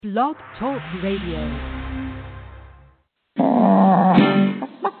Blog Talk Radio.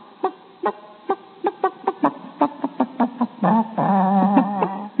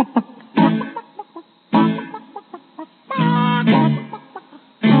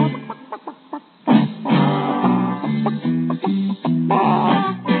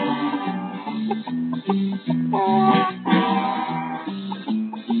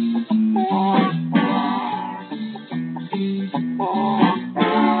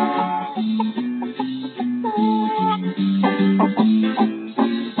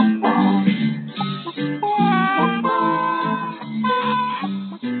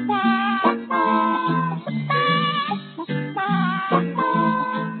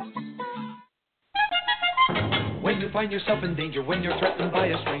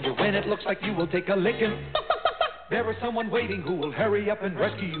 Take a licking. There is someone waiting who will hurry up and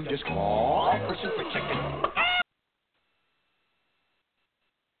rescue you. Just call for Super Chicken.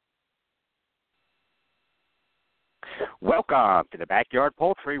 Welcome to the Backyard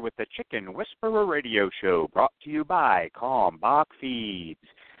Poultry with the Chicken Whisperer radio show, brought to you by Kalmbach Feeds.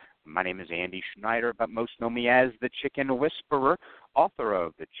 My name is Andy Schneider, but most know me as the Chicken Whisperer, author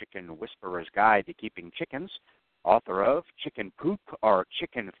of The Chicken Whisperer's Guide to Keeping Chickens, author of Chicken Poop or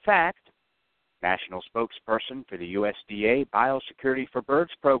Chicken Fact, national spokesperson for the USDA Biosecurity for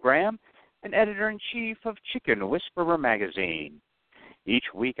Birds program, and editor-in-chief of Chicken Whisperer magazine. Each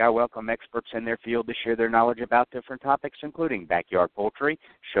week I welcome experts in their field to share their knowledge about different topics, including backyard poultry,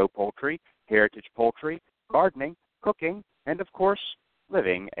 show poultry, heritage poultry, gardening, cooking, and, of course,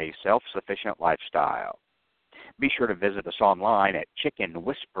 living a self-sufficient lifestyle. Be sure to visit us online at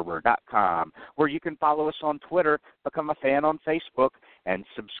chickenwhisperer.com, where you can follow us on Twitter, become a fan on Facebook, and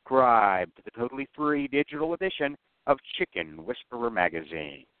subscribe to the totally free digital edition of Chicken Whisperer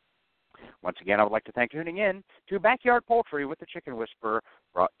magazine. Once again, I would like to thank you for tuning in to Backyard Poultry with the Chicken Whisperer,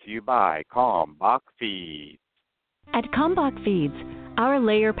 brought to you by Kalmbach Feeds. At Kalmbach Feeds, our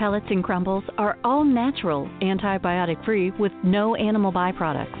layer pellets and crumbles are all natural, antibiotic-free with no animal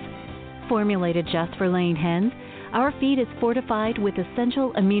byproducts. Formulated just for laying hens, our feed is fortified with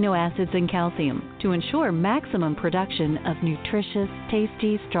essential amino acids and calcium to ensure maximum production of nutritious,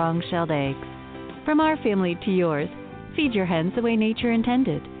 tasty, strong-shelled eggs. From our family to yours, feed your hens the way nature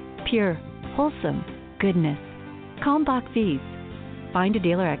intended. Pure, wholesome goodness. Kalmbach Feeds. Find a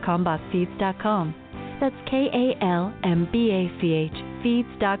dealer at kalmbachfeeds.com. That's KALMBACH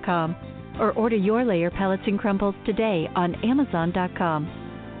feeds.com. Or order your layer pellets and crumbles today on Amazon.com.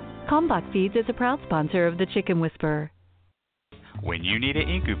 Kalmbach Feeds is a proud sponsor of the Chicken Whisperer. When you need an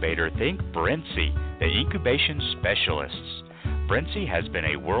incubator, think Brincy, the incubation specialists. Brincy has been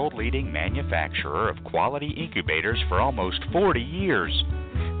a world-leading manufacturer of quality incubators for almost 40 years.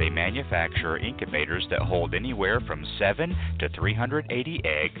 They manufacture incubators that hold anywhere from 7 to 380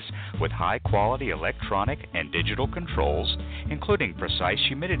 eggs with high-quality electronic and digital controls, including precise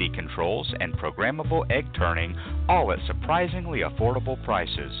humidity controls and programmable egg turning, all at surprisingly affordable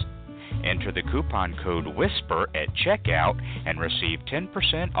prices. Enter the coupon code WHISPER at checkout and receive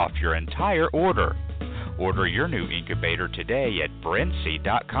 10% off your entire order. Order your new incubator today at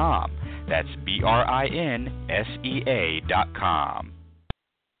Brincy.com. That's BRINSEA.com.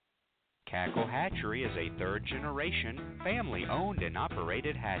 Cackle Hatchery is a third-generation, family-owned and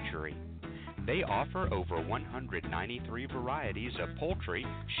operated hatchery. They offer over 193 varieties of poultry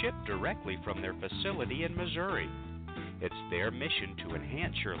shipped directly from their facility in Missouri. It's their mission to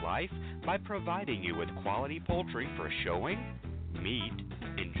enhance your life by providing you with quality poultry for showing, meat,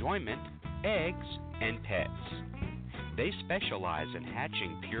 enjoyment, eggs, and pets. They specialize in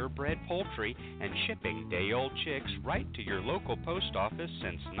hatching purebred poultry and shipping day-old chicks right to your local post office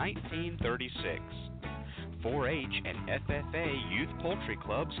since 1936. 4-H and FFA youth poultry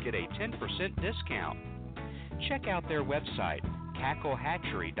clubs get a 10% discount. Check out their website,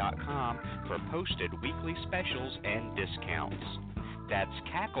 cacklehatchery.com, for posted weekly specials and discounts. That's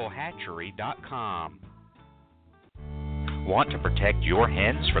cacklehatchery.com. Want to protect your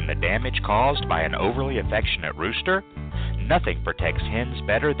hens from the damage caused by an overly affectionate rooster? Nothing protects hens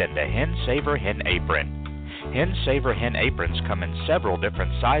better than the Hen Saver Hen Apron. Hen Saver Hen Aprons come in several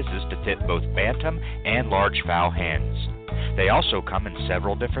different sizes to fit both bantam and large fowl hens. They also come in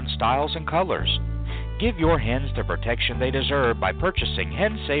several different styles and colors. Give your hens the protection they deserve by purchasing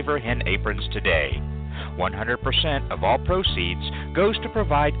Hen Saver Hen Aprons today. 100% of all proceeds goes to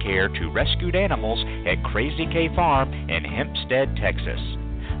provide care to rescued animals at Crazy K Farm in Hempstead, Texas.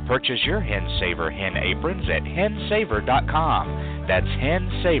 Purchase your Hen Saver Hen Aprons at hensaver.com. That's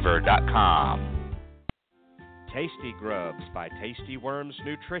hensaver.com. Tasty Grubs by Tasty Worms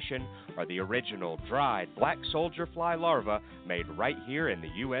Nutrition are the original dried black soldier fly larvae made right here in the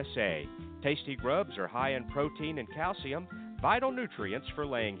USA. Tasty Grubs are high in protein and calcium, vital nutrients for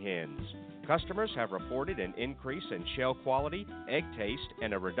laying hens. Customers have reported an increase in shell quality, egg taste,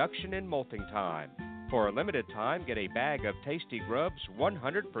 and a reduction in molting time. For a limited time, get a bag of Tasty Grubs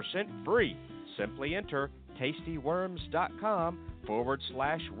 100% free. Simply enter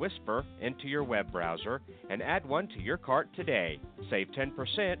tastyworms.com/whisper into your web browser and add one to your cart today. Save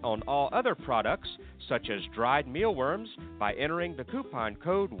 10% on all other products, such as dried mealworms, by entering the coupon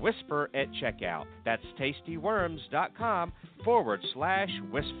code WHISPER at checkout. That's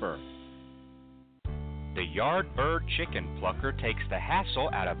tastyworms.com/whisper. The Yardbird Chicken Plucker takes the hassle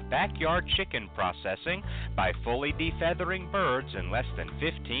out of backyard chicken processing by fully defeathering birds in less than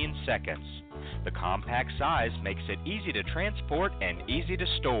 15 seconds. The compact size makes it easy to transport and easy to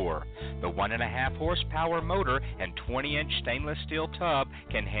store. The 1.5 horsepower motor and 20-inch stainless steel tub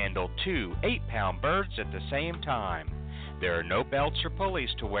can handle 2 8-pound birds at the same time. There are no belts or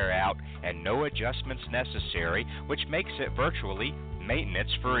pulleys to wear out and no adjustments necessary, which makes it virtually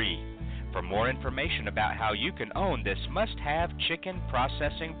maintenance-free. For more information about how you can own this must-have chicken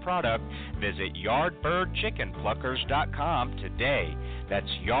processing product, visit yardbirdchickenpluckers.com today. That's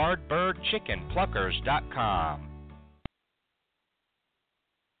yardbirdchickenpluckers.com.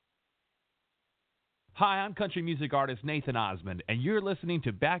 Hi, I'm country music artist Nathan Osmond, and you're listening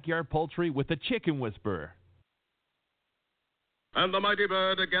to Backyard Poultry with the Chicken Whisperer. And the mighty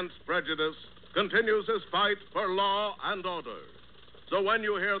bird against prejudice continues his fight for law and order. So when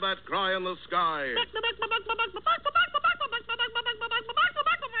you hear that cry in the sky,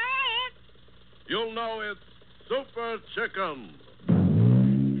 you'll know it's Super Chicken.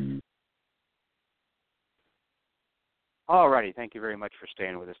 Alrighty, thank you very much for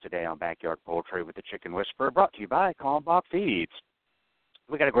staying with us today on Backyard Poultry with the Chicken Whisperer, brought to you by Kalmbach Feeds.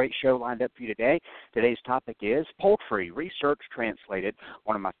 We got a great show lined up for you today. Today's topic is Poultry Research Translated,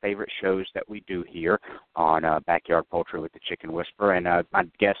 one of my favorite shows that we do here on Backyard Poultry with the Chicken Whisperer. And my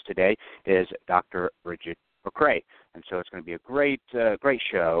guest today is Dr. Brigid McCrea. And so it's going to be a great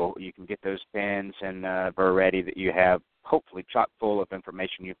show. You can get those pens and burr ready that you have hopefully chock full of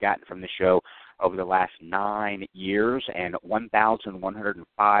information you've gotten from the show over the last 9 years and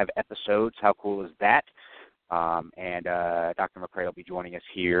 1,105 episodes. How cool is that? And Dr. McCrea will be joining us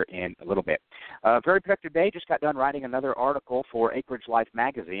here in a little bit. Very productive day. Just got done writing another article for Acreage Life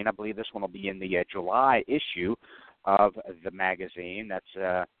magazine. I believe this one will be in the July issue of the magazine. That's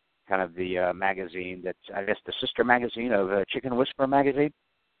kind of the magazine that's, I guess, the sister magazine of Chicken Whisperer magazine.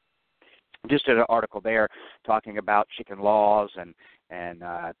 Just did an article there talking about chicken laws and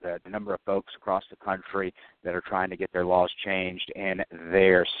the number of folks across the country that are trying to get their laws changed in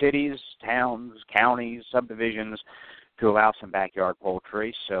their cities, towns, counties, subdivisions to allow some backyard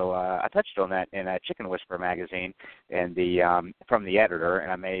poultry. So I touched on that in Chicken Whisperer magazine and from the editor,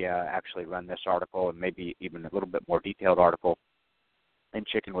 and I may actually run this article and maybe even a little bit more detailed article in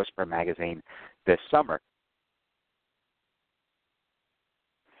Chicken Whisperer magazine this summer.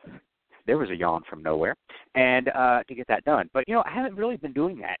 There was a yawn from nowhere, and to get that done. But, I haven't really been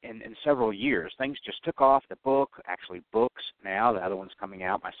doing that in several years. Things just took off. The book, actually books now, the other one's coming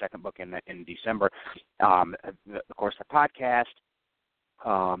out, my second book in December. Of course, the podcast,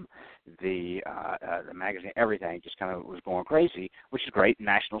 the magazine, everything just kind of was going crazy, which is great,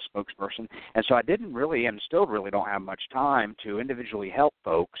 national spokesperson. And so I didn't really and still really don't have much time to individually help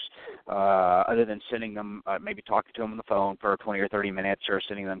folks other than sending them, maybe talking to them on the phone for 20 or 30 minutes or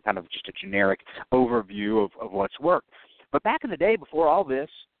sending them kind of just a generic overview of what's worked. But back in the day, before all this,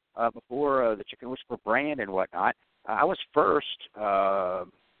 before the Chicken Whisperer brand and whatnot, I was first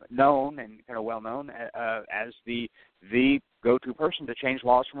known and kind of well known as the go-to person to change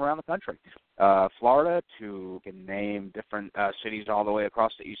laws from around the country. Florida, to can name different cities all the way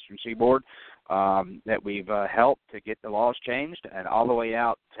across the eastern seaboard that we've helped to get the laws changed, and all the way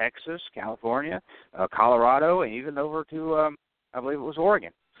out Texas, California, Colorado, and even over to, I believe it was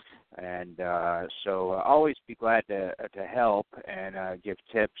Oregon. And so always be glad to help and give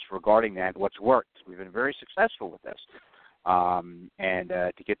tips regarding that, what's worked. We've been very successful with this. And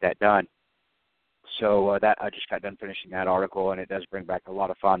to get that done. So that I just got done finishing that article, and it does bring back a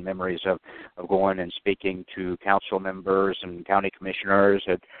lot of fond memories of going and speaking to council members and county commissioners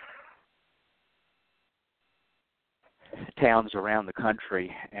at towns around the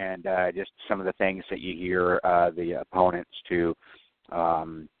country, and just some of the things that you hear the opponents to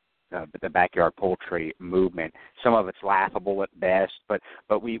the backyard poultry movement. Some of it's laughable at best, but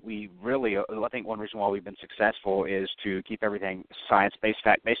we really, I think one reason why we've been successful is to keep everything science-based,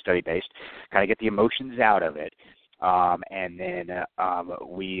 fact-based, study-based, kind of get the emotions out of it. And then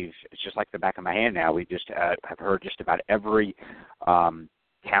it's just like the back of my hand now. We just have heard just about every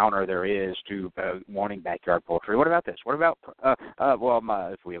counter there is to wanting backyard poultry. What about this? What about,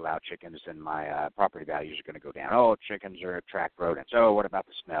 if we allow chickens, then my property values are going to go down. Oh, chickens attract rodents. Oh, what about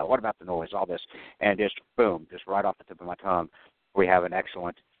the smell? What about the noise? All this. And just, boom, just right off the tip of my tongue, we have an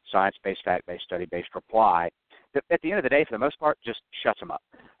excellent science-based, fact-based, study-based reply that at the end of the day, for the most part, just shuts them up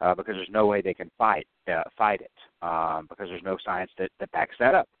because there's no way they can fight it because there's no science that backs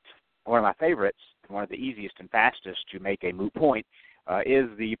that up. One of my favorites, one of the easiest and fastest to make a moot point is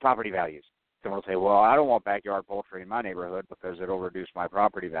the property values. Someone will say, well, I don't want backyard poultry in my neighborhood because it'll reduce my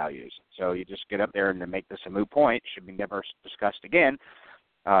property values. So you just get up there and make this a moot point. Should be never discussed again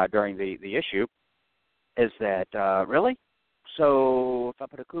during the issue. Is that really? So if I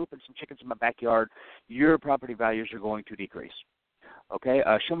put a coop and some chickens in my backyard, your property values are going to decrease. Okay,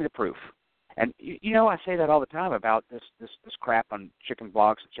 show me the proof. And, I say that all the time about this crap on chicken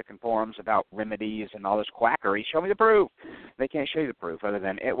blogs and chicken forums about remedies and all this quackery. Show me the proof. They can't show you the proof other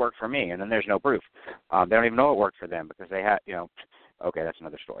than it worked for me, and then there's no proof. They don't even know it worked for them because they had, okay, that's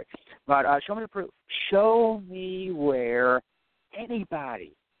another story. But show me the proof. Show me where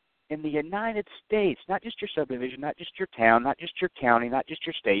anybody in the United States, not just your subdivision, not just your town, not just your county, not just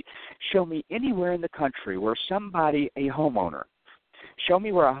your state, show me anywhere in the country where somebody, a homeowner, show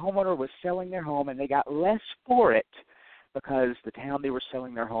me where a homeowner was selling their home and they got less for it because the town they were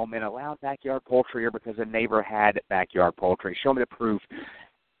selling their home in allowed backyard poultry or because a neighbor had backyard poultry. Show me the proof.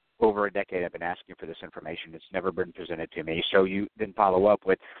 Over a decade I've been asking for this information. It's never been presented to me. So you then follow up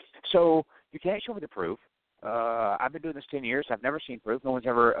with, so you can't show me the proof. I've been doing this 10 years. I've never seen proof. No one's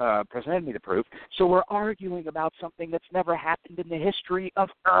ever presented me the proof. So we're arguing about something that's never happened in the history of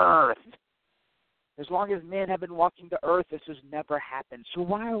Earth. As long as men have been walking the earth, this has never happened. So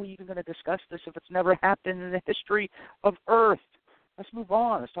why are we even going to discuss this if it's never happened in the history of Earth? Let's move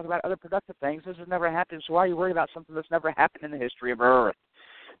on. Let's talk about other productive things. This has never happened, so why are you worried about something that's never happened in the history of Earth?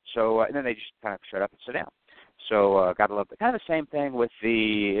 So, and then they just kind of shut up and sit down. So, gotta love it. Kind of the same thing with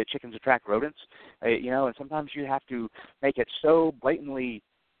the chickens attract rodents, and sometimes you have to make it so blatantly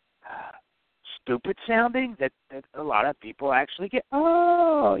stupid sounding that a lot of people actually get,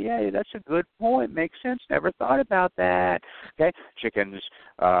 oh, yeah, that's a good point. Makes sense. Never thought about that. Okay, chickens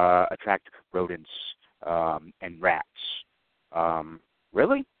attract rodents and rats.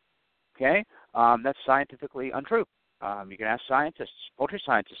 Really? Okay, that's scientifically untrue. You can ask scientists, poultry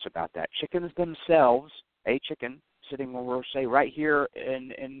scientists about that. Chickens themselves, a chicken sitting over, say, right here in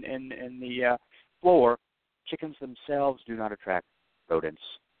the floor, chickens themselves do not attract rodents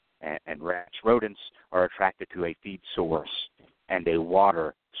and rats. Rodents are attracted to a feed source and a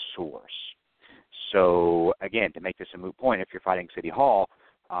water source. So, again, to make this a moot point, if you're fighting City Hall,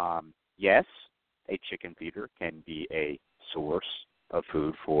 yes, a chicken feeder can be a source of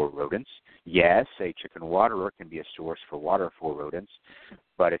food for rodents. Yes, a chicken waterer can be a source for water for rodents.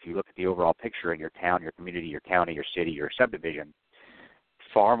 But if you look at the overall picture in your town, your community, your county, your city, your subdivision,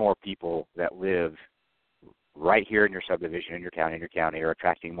 far more people that live right here in your subdivision, in your county, are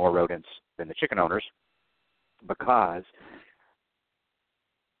attracting more rodents than the chicken owners because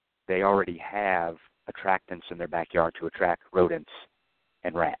they already have attractants in their backyard to attract rodents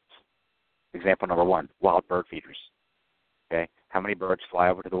and rats. Example number one, wild bird feeders. Okay, how many birds fly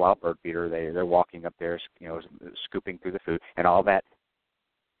over to the wild bird feeder? They're walking up there, scooping through the food, and all that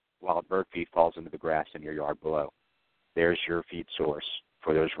wild bird feed falls into the grass in your yard below. There's your feed source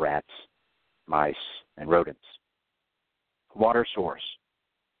for those rats, mice, and rodents. Water source,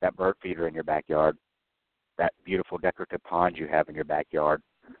 that bird feeder in your backyard, that beautiful decorative pond you have in your backyard,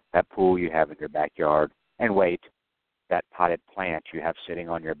 that pool you have in your backyard, and wait, that potted plant you have sitting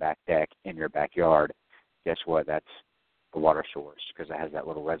on your back deck in your backyard, guess what? That's the water source because it has that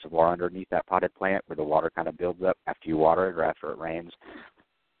little reservoir underneath that potted plant where the water kind of builds up after you water it or after it rains.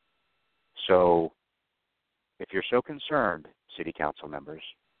 So if you're so concerned, city council members,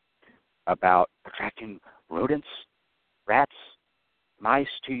 about attracting rodents, rats, mice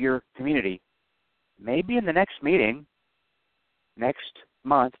to your community, maybe in the next meeting, next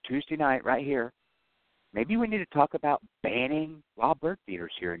month, Tuesday night right here, maybe we need to talk about banning wild bird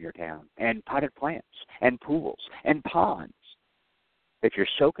feeders here in your town and potted plants and pools and ponds. If you're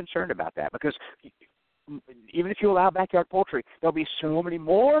so concerned about that, because even if you allow backyard poultry, there'll be so many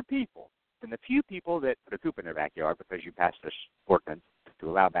more people than the few people that put a coop in their backyard because you passed this ordinance to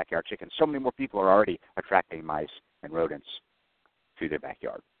allow backyard chickens. So many more people are already attracting mice and rodents. to their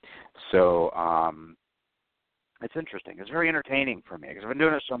backyard. So it's interesting. It's very entertaining for me because I've been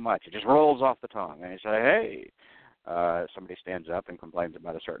doing it so much. It just rolls off the tongue. And you say, hey, somebody stands up and complains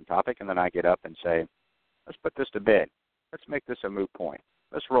about a certain topic, and then I get up and say, let's put this to bed. Let's make this a moot point.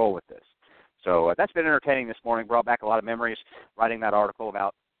 Let's roll with this. So that's been entertaining this morning. Brought back a lot of memories writing that article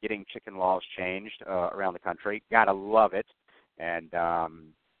about getting chicken laws changed around the country. Gotta love it. And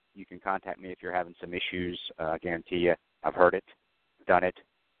you can contact me if you're having some issues. I guarantee you I've heard it, done it,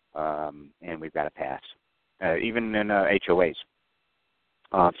 and we've got to pass, even in HOAs.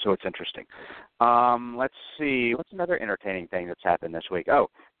 So it's interesting. Let's see. What's another entertaining thing that's happened this week? Oh,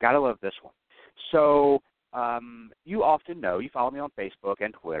 gotta love this one. So you often know, you follow me on Facebook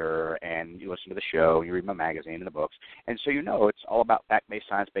and Twitter, and you listen to the show, you read my magazine and the books, and so you know it's all about fact-based,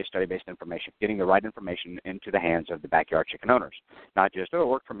 science-based, study-based information, getting the right information into the hands of the backyard chicken owners. Not just, oh, it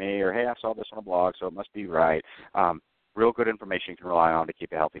worked for me, or hey, I saw this on a blog, so it must be right. Real good information you can rely on to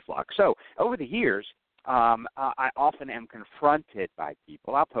keep a healthy flock. So over the years, I often am confronted by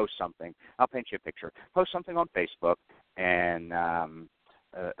people. I'll post something. I'll paint you a picture. Post something on Facebook, and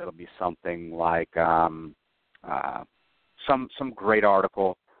it'll be something like some great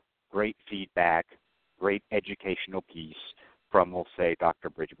article, great feedback, great educational piece from, we'll say, Dr.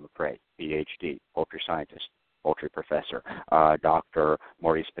 Brigid McCrea, Ph.D., poultry scientist, poultry professor, Dr.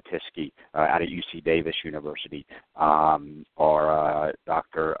 Maurice Pitesky out at UC Davis University, or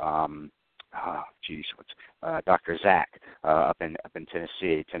Dr. Dr. Zach up in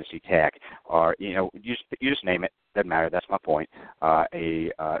Tennessee Tech, or you just name it. Doesn't matter. That's my point.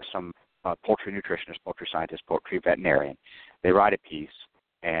 Some poultry nutritionist, poultry scientist, poultry veterinarian. They write a piece,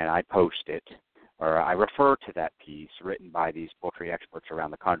 and I post it, or I refer to that piece written by these poultry experts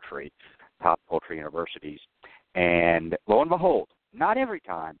around the country, top poultry universities. And lo and behold, not every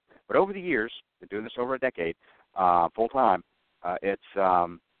time, but over the years, been doing this over a decade, full time,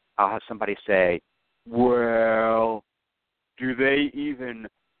 I'll have somebody say, well, do they even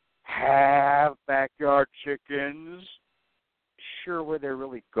have backyard chickens? Sure where they're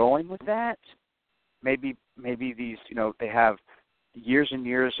really going with that. Maybe these, they have years and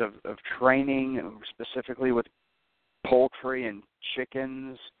years of training specifically with poultry and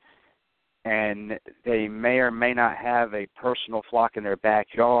chickens, and they may or may not have a personal flock in their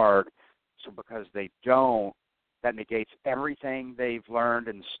backyard. So because they don't, that negates everything they've learned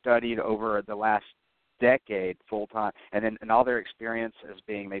and studied over the last decade full time, and then all their experience as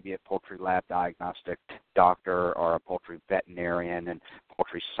being maybe a poultry lab diagnostic doctor or a poultry veterinarian and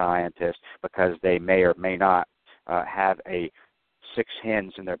poultry scientist, because they may or may not have 6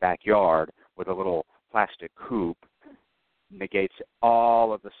 hens in their backyard with a little plastic coop, negates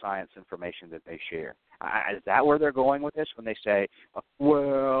all of the science information that they share. Is that where they're going with this when they say,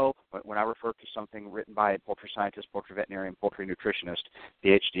 well, when I refer to something written by a poultry scientist, poultry veterinarian, poultry nutritionist,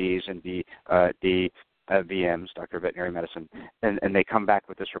 PhDs and MPVMs, Doctor of Veterinary Medicine, and they come back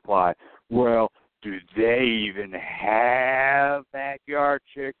with this reply, well, do they even have backyard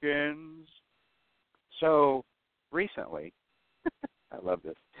chickens? So recently, I love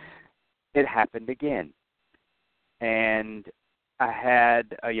this, it happened again. And I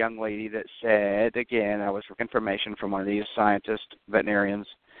had a young lady that said, again, I was looking for information from one of these scientists, veterinarians,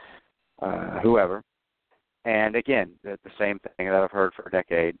 whoever, and again, the same thing that I've heard for a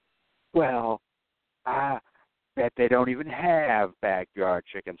decade. Well, I bet they don't even have backyard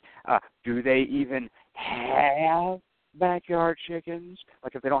chickens. Do they even have backyard chickens?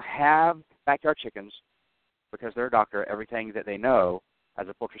 Like if they don't have backyard chickens, because they're a doctor, everything that they know as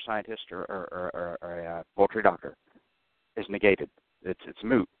a poultry scientist or a poultry doctor is negated. It's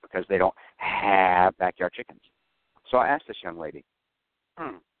moot because they don't have backyard chickens. So I asked this young lady,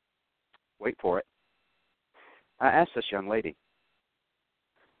 wait for it. I asked this young lady,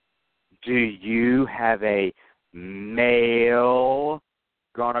 do you have a male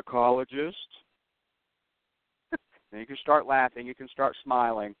gynecologist? And you can start laughing, you can start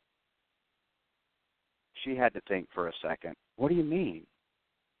smiling. She had to think for a second. What do you mean?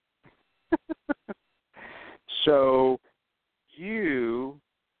 So you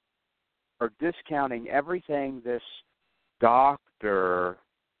are discounting everything this doctor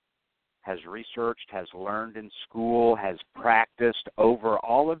has researched, has learned in school, has practiced over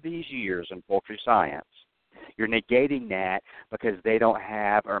all of these years in poultry science. You're negating that because they don't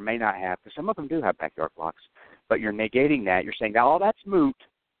have or may not have, because some of them do have backyard flocks, but you're negating that. You're saying, oh, that's moot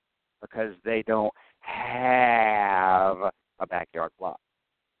because they don't have a backyard flock.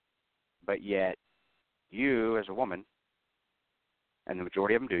 But yet you as a woman, and the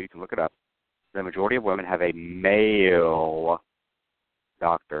majority of them do, you can look it up, the majority of women have a male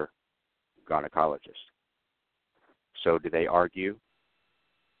doctor gynecologist. So do they argue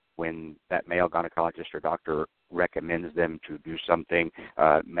when that male gynecologist or doctor recommends them to do something,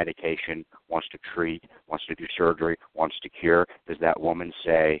 medication, wants to treat, wants to do surgery, wants to cure, does that woman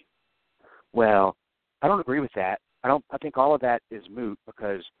say, well, I don't agree with that. I think all of that is moot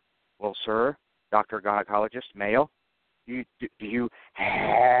because, well, sir, doctor gynecologist, male, do you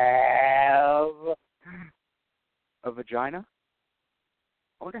have a vagina?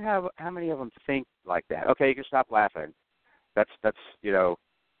 I wonder how many of them think like that. Okay, you can stop laughing. That's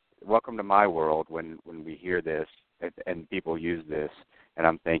welcome to my world when we hear this and people use this, and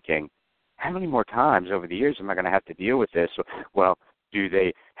I'm thinking, how many more times over the years am I going to have to deal with this? Well, do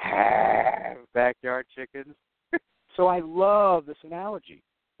they have backyard chickens? So I love this analogy.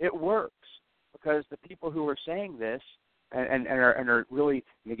 It works because the people who are saying this and are really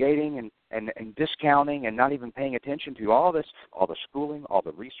negating and discounting and not even paying attention to all this, all the schooling, all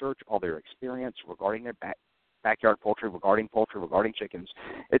the research, all their experience regarding their backyard poultry, regarding chickens,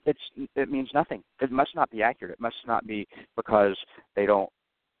 it means nothing. It must not be accurate. It must not be because they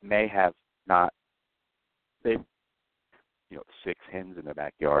may have not, 6 hens in the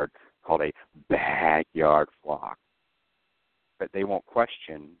backyard called a backyard flock. But they won't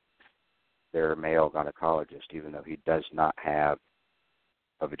question their male gynecologist, even though he does not have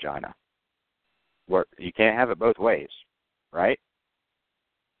a vagina. You can't have it both ways, right?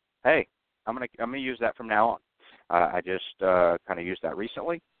 Hey, I'm gonna use that from now on. I just kind of used that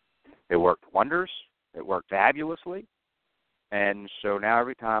recently. It worked wonders. It worked fabulously. And so now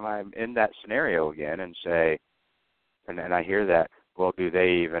every time I'm in that scenario again and say, and I hear that, well, do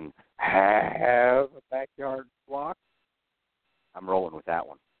they even have a backyard flock? I'm rolling with that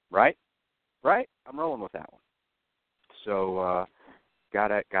one, right? Right? I'm rolling with that one. So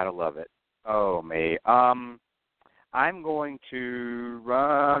gotta love it. Oh, me. I'm going to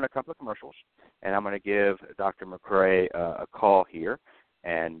run a couple of commercials, and I'm going to give Dr. McCrea a call here,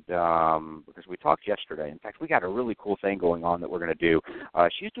 and because we talked yesterday. In fact, we got a really cool thing going on that we're going to do.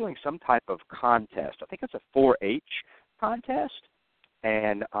 She's doing some type of contest. I think it's a 4-H contest,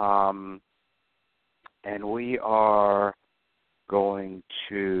 and we are going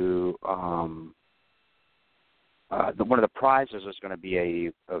to one of the prizes is going to be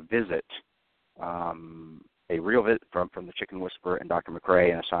a visit, a real visit from the Chicken Whisperer and Dr.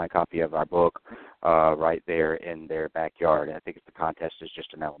 McCrea, and a signed copy of our book right there in their backyard. And I think the contest is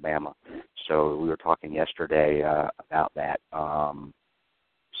just in Alabama. So we were talking yesterday about that.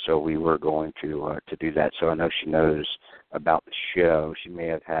 So we were going to do that. So I know she knows about the show. She may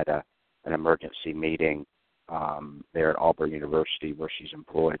have had an emergency meeting there at Auburn University where she's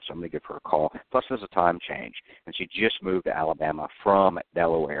employed, so I'm going to give her a call. Plus, there's a time change, and she just moved to Alabama from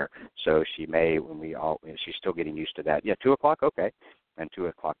Delaware, so she may, she's still getting used to that. Yeah, 2 o'clock, okay, and 2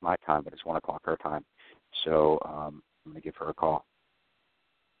 o'clock my time, but it's 1 o'clock her time. So I'm going to give her a call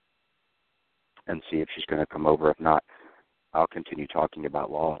and see if she's going to come over. If not, I'll continue talking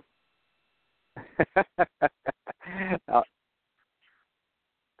about law.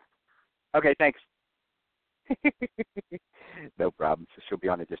 Okay, thanks. No problem. So she'll be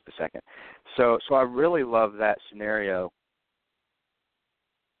on in just a second. So I really love that scenario.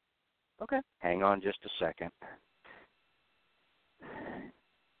 Okay. Hang on just a second.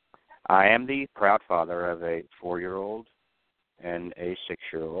 I am the proud father of a 4-year-old and a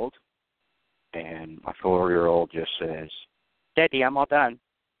 6-year-old. And my 4-year-old just says, Daddy, I'm all done.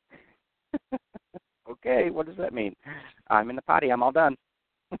 Okay, what does that mean? I'm in the potty. I'm all done.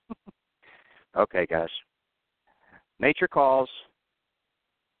 Okay, guys. Nature calls.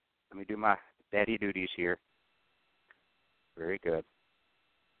 Let me do my daddy duties here. Very good.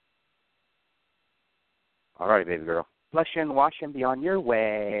 All right, baby girl. Flush and wash and be on your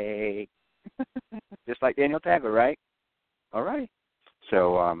way. Just like Daniel Tagler, right? All right.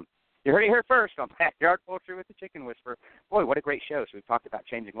 So you heard it here first on Backyard Poultry with the Chicken Whisperer. Boy, what a great show. So we've talked about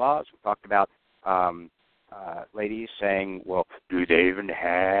changing laws. We've talked about ladies saying, well, do they even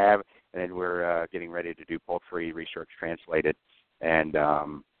have... And then we're getting ready to do Poultry Research Translated, and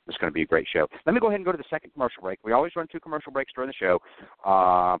it's going to be a great show. Let me go ahead and go to the second commercial break. We always run 2 commercial breaks during the show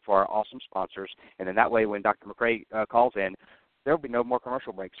for our awesome sponsors, and then that way when Dr. McCrea calls in, there will be no more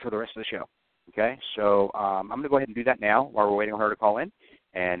commercial breaks for the rest of the show. Okay? So I'm going to go ahead and do that now while we're waiting on her to call in,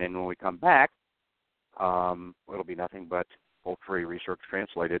 and then when we come back, it'll be nothing but Poultry Research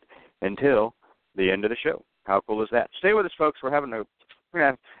Translated until the end of the show. How cool is that? Stay with us, folks. We're having a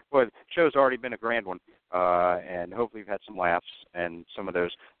Boy, the show's already been a grand one, and hopefully you've had some laughs and some of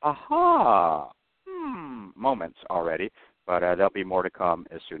those moments already, but there'll be more to come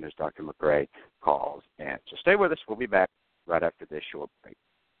as soon as Dr. McCrea calls in. So stay with us. We'll be back right after this short break.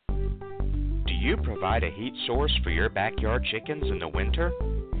 Do you provide a heat source for your backyard chickens in the winter?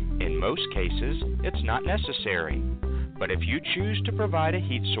 In most cases, it's not necessary. But if you choose to provide a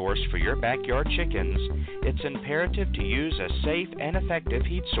heat source for your backyard chickens, it's imperative to use a safe and effective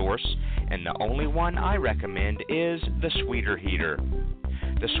heat source, and the only one I recommend is the Sweeter Heater.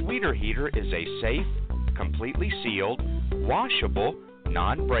 The Sweeter Heater is a safe, completely sealed, washable,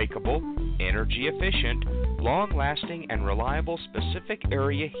 non-breakable, energy-efficient, long-lasting, and reliable specific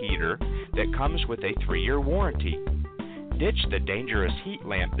area heater that comes with a 3-year warranty. Ditch the dangerous heat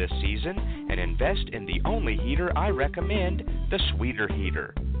lamp this season and invest in the only heater I recommend, the Sweeter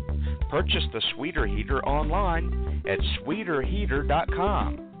Heater. Purchase the Sweeter Heater online at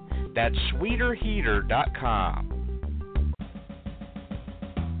sweeterheater.com. That's sweeterheater.com.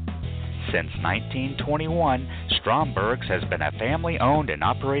 Since 1921, Stromberg's has been a family-owned and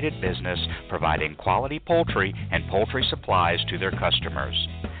operated business providing quality poultry and poultry supplies to their customers.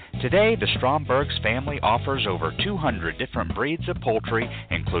 Today, the Stromberg's family offers over 200 different breeds of poultry,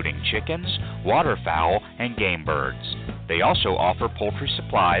 including chickens, waterfowl, and game birds. They also offer poultry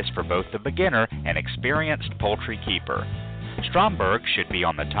supplies for both the beginner and experienced poultry keeper. Stromberg should be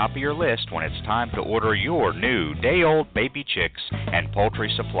on the top of your list when it's time to order your new day-old baby chicks and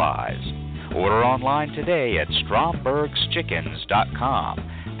poultry supplies. Order online today at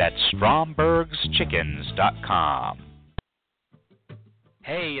strombergschickens.com. That's strombergschickens.com.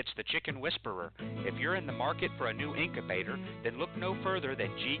 Hey, it's the Chicken Whisperer. If you're in the market for a new incubator, then look no further than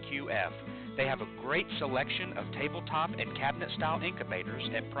GQF. They have a great selection of tabletop and cabinet-style incubators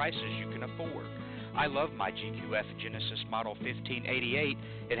at prices you can afford. I love my GQF Genesis Model 1588.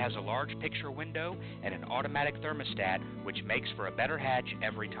 It has a large picture window and an automatic thermostat, which makes for a better hatch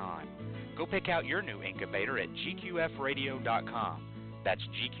every time. Go pick out your new incubator at gqfradio.com. That's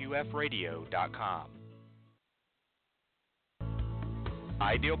gqfradio.com.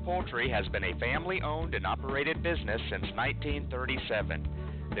 Ideal Poultry has been a family-owned and operated business since 1937.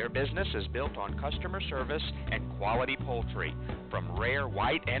 Their business is built on customer service and quality poultry, from rare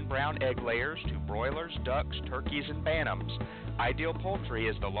white and brown egg layers to broilers, ducks, turkeys, and bantams. Ideal Poultry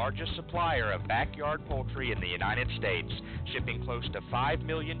is the largest supplier of backyard poultry in the United States, shipping close to 5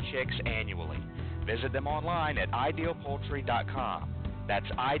 million chicks annually. Visit them online at idealpoultry.com.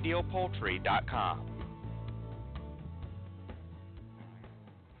 That's idealpoultry.com.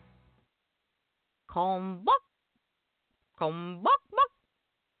 Kalmbach, Kalmbach,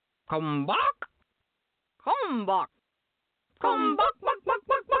 Kalmbach, Kalmbach, Kalmbach,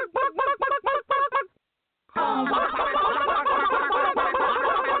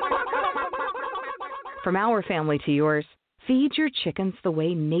 From our family to yours, feed your chickens the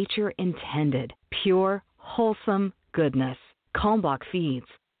way nature intended. Pure, wholesome goodness. Kalmbach Feeds.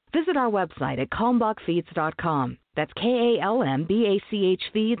 Visit our website at kalmbachfeeds.com. That's KALMBACH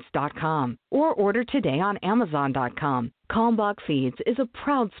Feeds.com. Or order today on Amazon.com. Kalmbach Feeds is a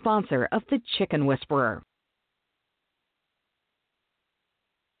proud sponsor of the Chicken Whisperer.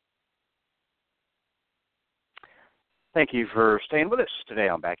 Thank you for staying with us today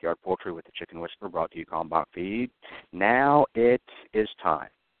on Backyard Poultry with the Chicken Whisperer, brought to you Kalmbach Feed. Now it is time.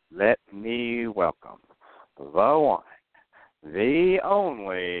 Let me welcome the one, the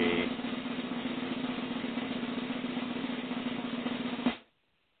only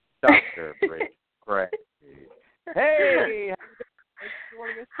Dr. Brigid McCrea. Hey!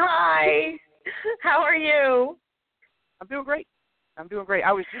 Hi. How are you? I'm doing great.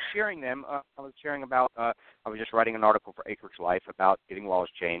 I was just sharing them. I was just writing an article for Acreage Life about getting laws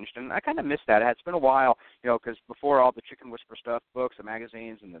changed, and I kind of missed that. It's been a while, because before all the Chicken Whisperer stuff, books, the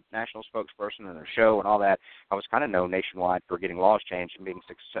magazines, and the national spokesperson and their show and all that, I was kind of known nationwide for getting laws changed and being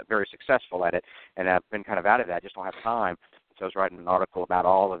very successful at it, and I've been kind of out of that. I just don't have time. So I was writing an article about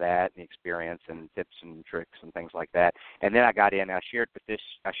all of that and the experience and tips and tricks and things like that. And then I got in and I shared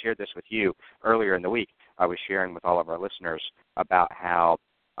this with you earlier in the week. I was sharing with all of our listeners about how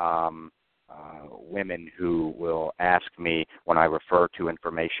women who will ask me when I refer to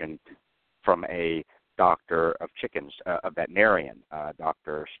information from a doctor of chickens, a veterinarian,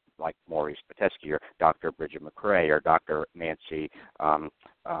 doctors like Maurice Pitesky or Dr. Brigid McCrea or Dr. Nancy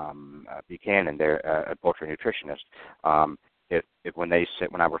Buchanan, they're a poultry nutritionist. If when I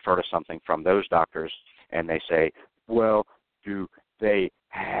refer to something from those doctors and they say, well, do they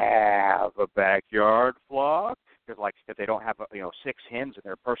have a backyard flock? Because if they don't have 6 hens in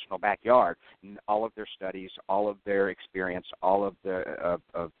their personal backyard, all of their studies, all of their experience, all of their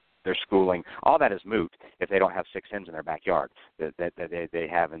schooling, all that is moot if they don't have 6 hens in their backyard that they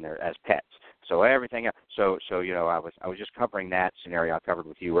have in there as pets. So everything. So I was just covering that scenario I covered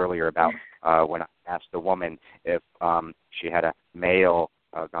with you earlier about when I asked the woman if she had a male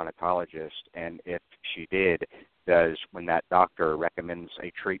gynecologist, and if she did, when that doctor recommends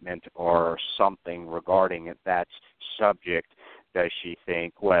a treatment or something regarding that subject, does she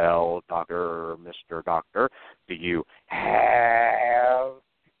think, well, doctor, Mr. Doctor, do you have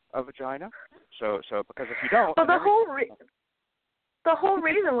a vagina? So because if you don't, well, the whole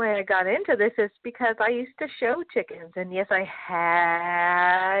reason why I got into this is because I used to show chickens, and yes, I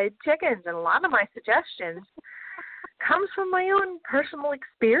had chickens, and a lot of my suggestions comes from my own personal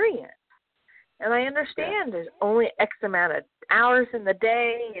experience. And I understand there's only X amount of hours in the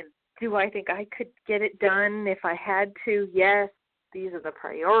day, and do I think I could get it done if I had to? Yes, these are the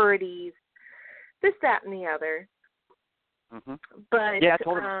priorities, this, that, and the other. Mm-hmm. But yeah, I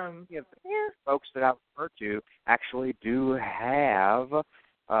told folks that I refer to actually do have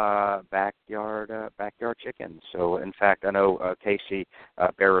backyard chickens. So, in fact, I know Casey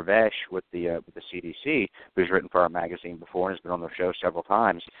Baravesh with the CDC, who's written for our magazine before and has been on the show several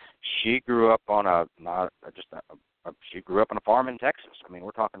times. She grew up on she grew up on a farm in Texas. I mean,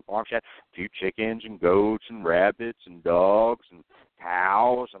 we're talking farm. She had a few chickens and goats and rabbits and dogs and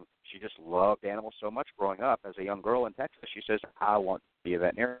cows, and she just loved animals so much growing up as a young girl in Texas. She says, I want to be a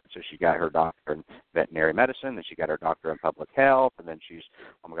veterinarian. So she got her doctor in veterinary medicine, then she got her doctor in public health, and then she's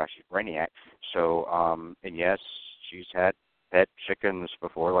brainiac. So, and yes, she's had pet chickens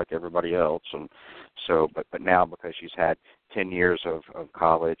before like everybody else, and so but now because she's had 10 years of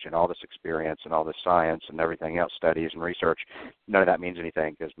college and all this experience and all this science and everything else, studies and research, none of that means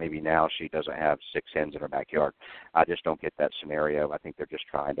anything because maybe now she doesn't have 6 hens in her backyard. I just don't get that scenario. I think they're just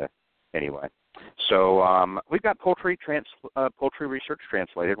trying to anyway. So we've got Poultry Research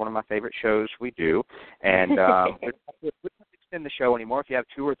Translated, one of my favorite shows we do, and we don't extend the show anymore. If you have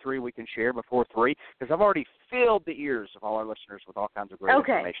 2 or 3 we can share before 3, because I've already filled the ears of all our listeners with all kinds of great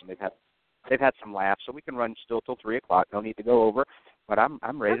information. They've had some laughs, so we can run still till 3 o'clock. No need to go over, but I'm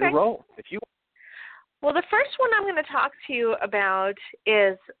ready to roll. If you. Well, the first one I'm going to talk to you about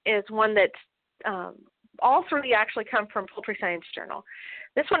is one that all 3 actually come from Poultry Science Journal.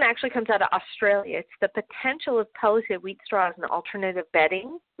 This one actually comes out of Australia. It's the potential of pelleted wheat straw as an alternative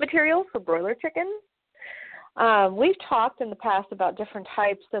bedding material for broiler chickens. We've talked in the past about different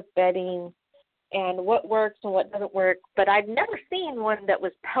types of bedding and what works and what doesn't work, but I've never seen one that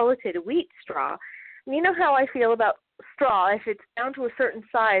was pelleted wheat straw. And you know how I feel about straw. If it's down to a certain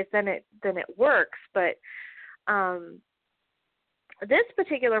size, then it works. But this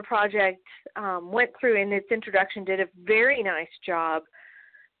particular project went through, in its introduction, did a very nice job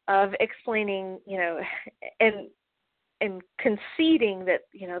of explaining, and conceding that,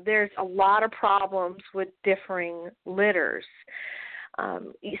 there's a lot of problems with differing litters.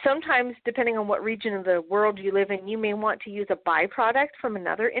 Sometimes, depending on what region of the world you live in, you may want to use a byproduct from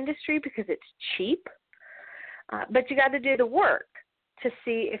another industry because it's cheap. But you got to do the work to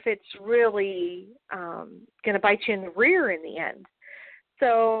see if it's really going to bite you in the rear in the end.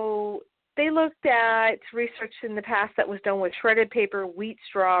 So they looked at research in the past that was done with shredded paper, wheat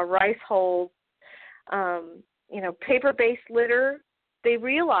straw, rice hulls, paper-based litter. They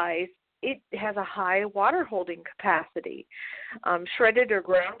realized it has a high water holding capacity. Shredded or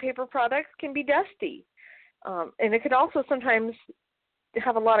ground paper products can be dusty. And it could also sometimes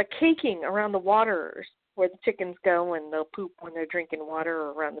have a lot of caking around the waters where the chickens go and they'll poop when they're drinking water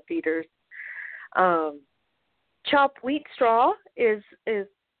or around the feeders. Chopped wheat straw is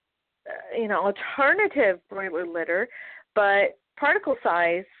alternative broiler litter, but particle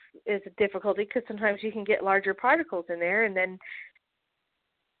size is a difficulty because sometimes you can get larger particles in there. And then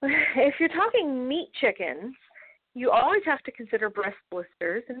if you're talking meat chickens, you always have to consider breast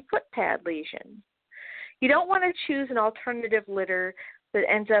blisters and foot pad lesions. You don't want to choose an alternative litter that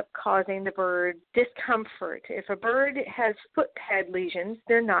ends up causing the bird discomfort. If a bird has foot pad lesions,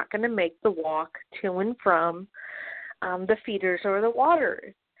 they're not going to make the walk to and from the feeders or the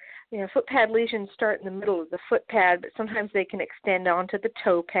waters. Foot pad lesions start in the middle of the foot pad, but sometimes they can extend onto the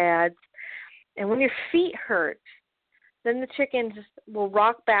toe pads. And when your feet hurt, then the chickens will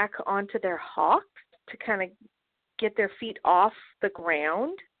rock back onto their hocks to kind of get their feet off the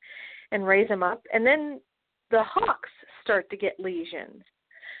ground and raise them up. And then the hocks start to get lesions.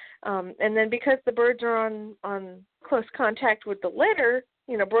 And then because the birds are on close contact with the litter,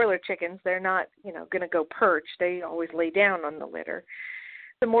 broiler chickens, they're not, going to go perch. They always lay down on the litter.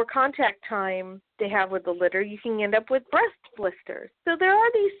 The more contact time they have with the litter, you can end up with breast blisters. So there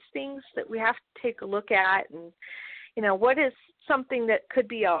are these things that we have to take a look at, and what is something that could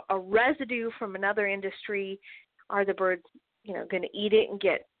be a residue from another industry? Are the birds, going to eat it and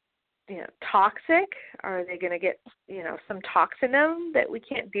get, toxic? Are they going to get, some toxin in them that we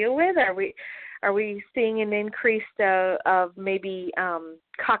can't deal with? Are we seeing an increase of maybe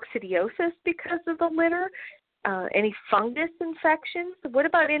coccidiosis because of the litter? any fungus infections? What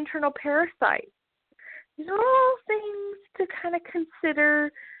about internal parasites? These are all things to kind of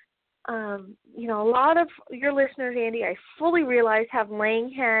consider. A lot of your listeners, Andy, I fully realize have laying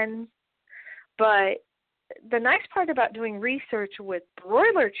hens, but the nice part about doing research with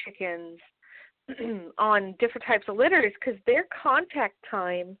broiler chickens on different types of litter is because their contact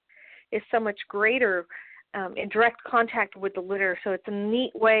time is so much greater in direct contact with the litter. So it's a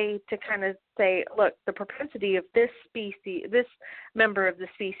neat way to kind of say, look, the propensity of this member of the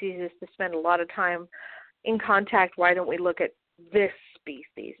species is to spend a lot of time in contact. Why don't we look at this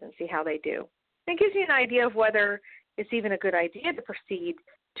species and see how they do? It gives you an idea of whether it's even a good idea to proceed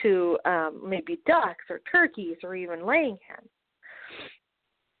to maybe ducks or turkeys or even laying hens.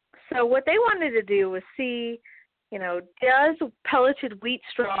 So what they wanted to do was see, does pelleted wheat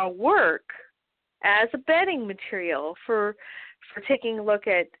straw work as a bedding material for taking a look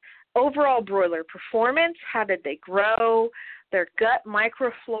at overall broiler performance? How did they grow? Their gut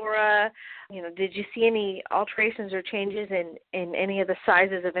microflora, did you see any alterations or changes in any of the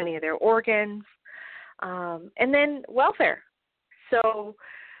sizes of any of their organs? And then welfare. So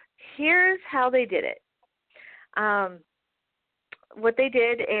here's how they did it. What they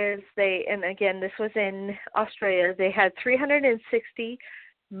did is and again, this was in Australia, they had 360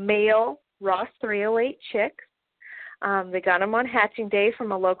 male Ross 308 chicks. They got them on hatching day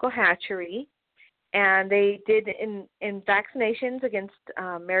from a local hatchery, and they did in vaccinations against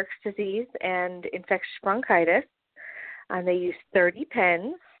Marek's disease and infectious bronchitis. And they used 30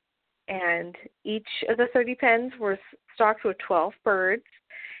 pens, and each of the 30 pens were stocked with 12 birds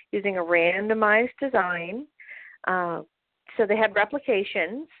using a randomized design. So they had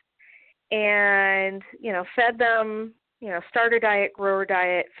replications and, fed them, starter diet, grower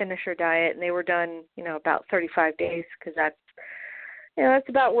diet, finisher diet, and they were done, about 35 days because that's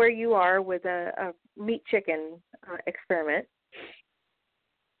about where you are with a meat chicken experiment.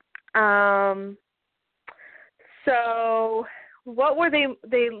 So what were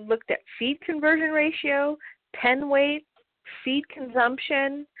they looked at? Feed conversion ratio, pen weight, feed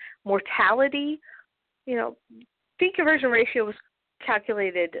consumption, mortality. Feed conversion ratio was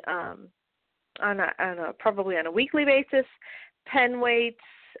calculated probably on a weekly basis. Pen weights,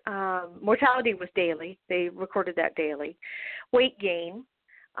 mortality was daily. They recorded that daily. Weight gain,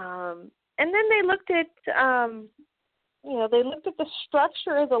 and then they looked at the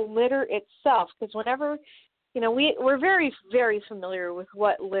structure of the litter itself, because whenever we're very, very familiar with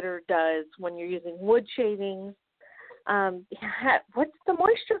what litter does when you're using wood shavings. What's the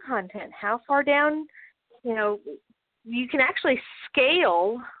moisture content? How far down? You can actually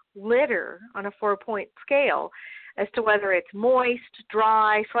scale litter on a 4-point scale as to whether it's moist,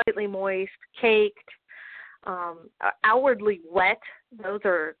 dry, slightly moist, caked, outwardly wet. Those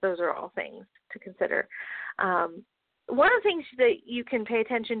are all things to consider. One of the things that you can pay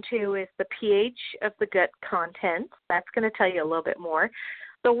attention to is the pH of the gut content. That's going to tell you a little bit more.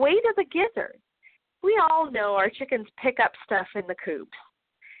 The weight of the gizzard. We all know our chickens pick up stuff in the coops,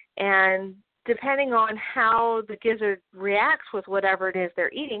 and depending on how the gizzard reacts with whatever it is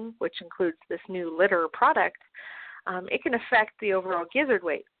they're eating, which includes this new litter product, it can affect the overall gizzard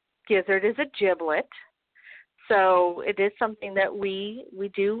weight. Gizzard is a giblet, so it is something that we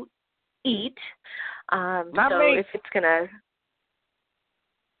do eat. Not so me. If it's going to...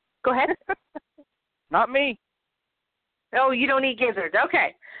 Go ahead. Not me. Oh, you don't eat gizzard.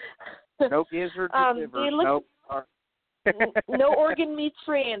 Okay. No gizzard or liver. No organ meats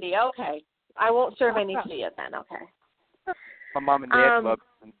for Andy. Okay. I won't serve any to you then. Okay. My mom and dad love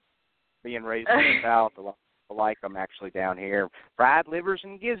them. Being raised in the South, I like them actually down here. Fried livers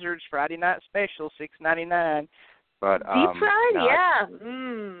and gizzards, Friday night special, $6.99. But deep fried, no, yeah.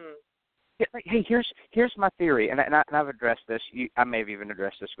 Hey, here's my theory, and I've addressed this. I may have even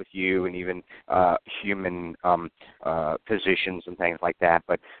addressed this with you and even human physicians and things like that.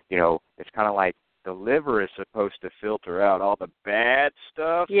 But it's kind of like the liver is supposed to filter out all the bad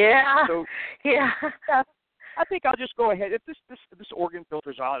stuff. Yeah. So, yeah. I think I'll just go ahead. If this organ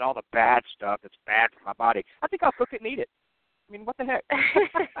filters out all the bad stuff that's bad for my body, I think I'll cook it and eat it. I mean, what the heck?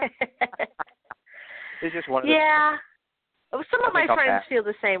 It's just one of those. Yeah. Some of my friends feel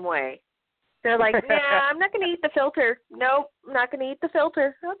the same way. They're like, nah, I'm not going to eat the filter. Nope, I'm not going to eat the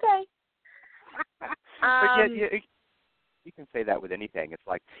filter. Okay. But you can say that with anything. It's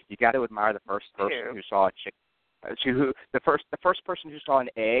like you got to admire the first person who saw a chicken. The first person who saw an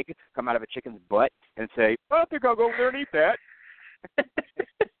egg come out of a chicken's butt and say, "Oh, I think I'll go over there and eat that."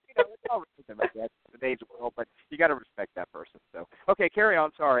 It's all like that in today's world, but you got to respect that person. So, okay, carry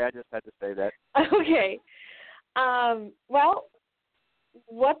on. Sorry, I just had to say that. Okay. Well,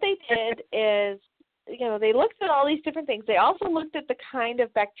 what they did is they looked at all these different things. They also looked at the kind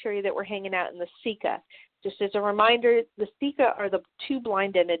of bacteria that were hanging out in the ceca. Just as a reminder, the ceca are the two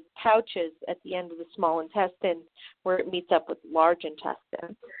blind-ended pouches at the end of the small intestine where it meets up with large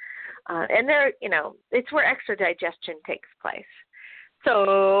intestine. And they're, it's where extra digestion takes place.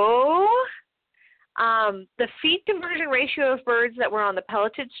 So the feed conversion ratio of birds that were on the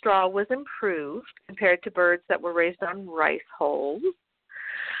pelleted straw was improved compared to birds that were raised on rice hulls.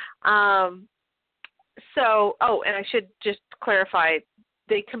 And I should just clarify,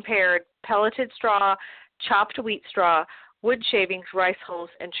 they compared pelleted straw, chopped wheat straw, wood shavings, rice hulls,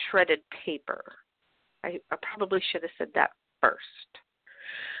 and shredded paper. I probably should have said that first.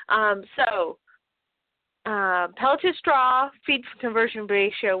 Pelleted straw feed conversion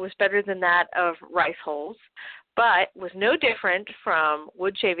ratio was better than that of rice hulls, but was no different from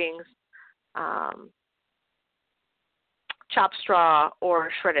wood shavings, chopped straw,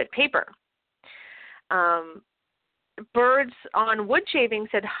 or shredded paper. Birds on wood shavings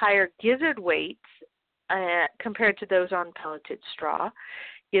had higher gizzard weights compared to those on pelleted straw.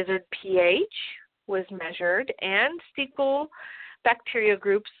 Gizzard pH was measured, and fecal bacteria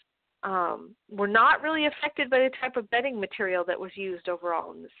groups were not really affected by the type of bedding material that was used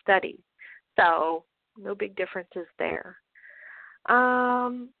overall in the study. So no big differences there.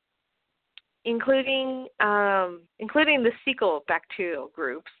 Including the fecal bacterial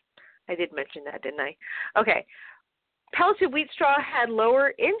groups. I did mention that, didn't I? Okay. Pelleted wheat straw had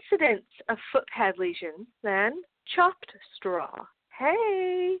lower incidence of foot pad lesions than chopped straw.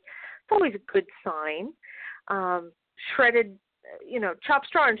 Hey, it's always a good sign. Chopped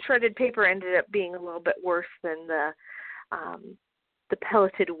straw and shredded paper ended up being a little bit worse than the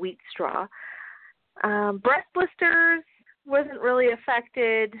pelleted wheat straw. Breast blisters wasn't really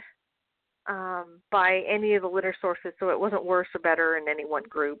affected by any of the litter sources, so it wasn't worse or better in any one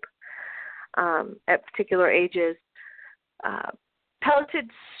group at particular ages. Pelleted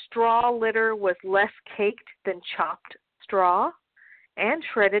straw litter was less caked than chopped straw and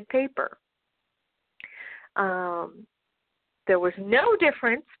shredded paper. There was no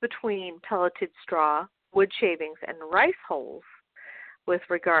difference between pelleted straw, wood shavings, and rice hulls with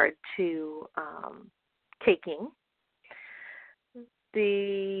regard to caking.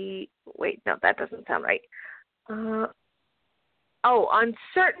 That doesn't sound right. On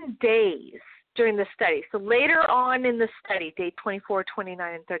certain days during the study. So later on in the study, day 24,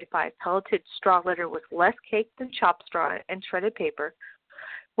 29, and 35, pelleted straw litter was less caked than chopped straw and shredded paper,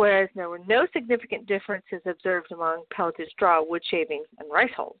 whereas there were no significant differences observed among pelleted straw, wood shavings, and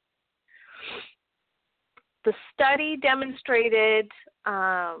rice hulls. The study demonstrated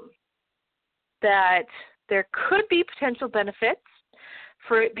that there could be potential benefits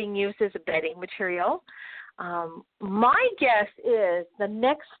for it being used as a bedding material. My guess is the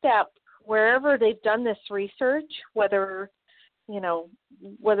next step, wherever they've done this research, whether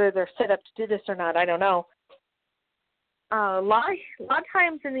they're set up to do this or not, I don't know. A lot of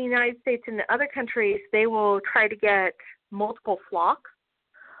times in the United States and other countries, they will try to get multiple flocks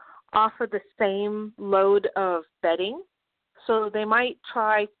off of the same load of bedding. So they might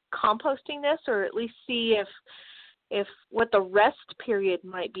try composting this, or at least see if what the rest period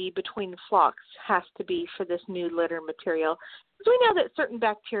might be between flocks has to be for this new litter material. Because we know that certain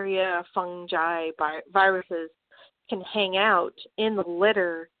bacteria, fungi, viruses can hang out in the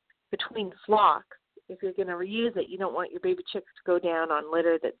litter between flocks. If you're going to reuse it, you don't want your baby chicks to go down on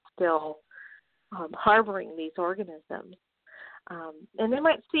litter that's still harboring these organisms. And they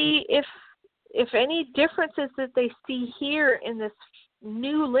might see if any differences that they see here in this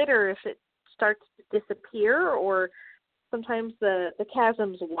new litter, if it starts to disappear, or sometimes the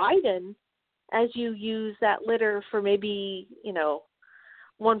chasms widen as you use that litter for maybe,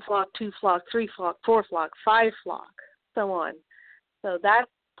 1 flock, 2 flock, 3 flock, 4 flock, 5 flock, so on. So that's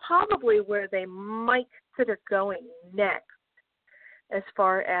probably where they might consider going next as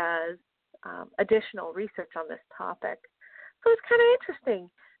far as additional research on this topic. So it's kind of interesting.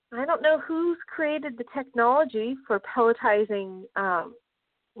 I don't know who's created the technology for pelletizing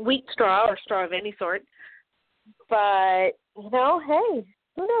wheat straw or straw of any sort, but, hey,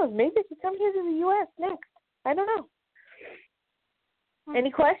 who knows? Maybe it could come here to the U.S. next. I don't know. Any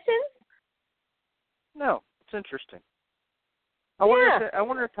questions? No, it's interesting. I wonder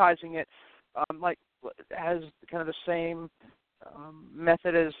if pelletizing it has kind of the same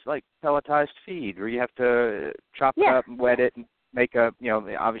method as like pelletized feed, where you have to chop it up and wet it and make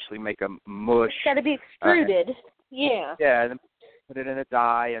obviously make a mush. It's got to be extruded. Yeah, and then put it in a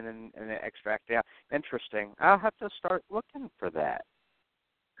dye and then extract it out. Interesting. I'll have to start looking for that.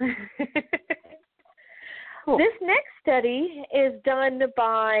 Cool. This next study is done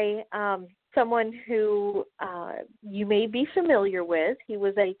by someone who you may be familiar with. He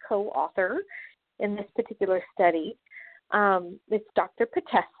was a co-author in this particular study. It's Dr.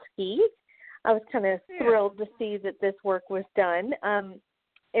 Pitesky. I was kind of thrilled to see that this work was done.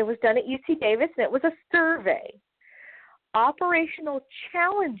 It was done at UC Davis, and it was a survey. Operational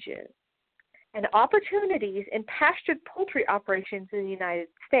challenges and opportunities in pastured poultry operations in the United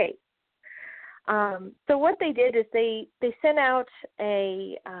States. So what they did is they sent out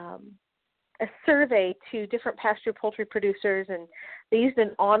a survey to different pastured poultry producers, and they used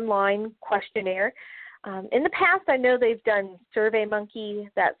an online questionnaire. In the past, I know they've done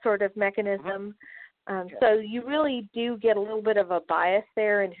SurveyMonkey, that sort of mechanism. So you really do get a little bit of a bias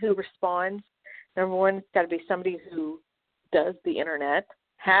there in who responds. Number one, it's got to be somebody who does the internet,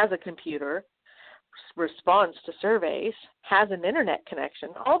 has a computer, responds to surveys, has an internet connection,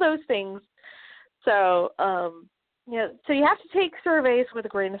 all those things. So, so you have to take surveys with a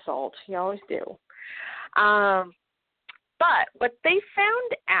grain of salt. You always do. But what they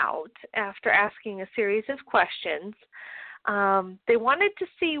found out after asking a series of questions, they wanted to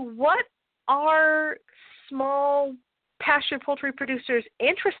see what are small pastured poultry producers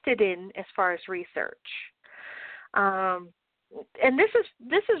interested in as far as research. And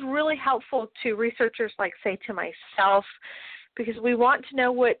this is really helpful to researchers like, say, to myself, because we want to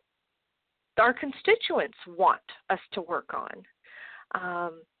know what our constituents want us to work on.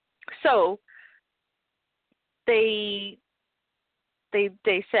 So they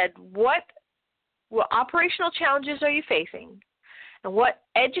said, what operational challenges are you facing, and what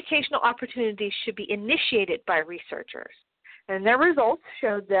educational opportunities should be initiated by researchers? And their results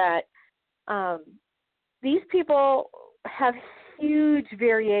showed that these people have huge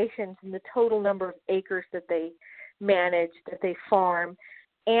variations in the total number of acres that they manage, that they farm,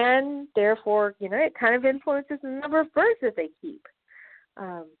 and therefore, it kind of influences the number of birds that they keep.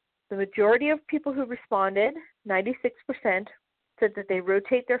 The majority of people who responded, 96%, said that they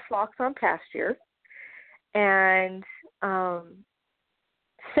rotate their flocks on pasture, and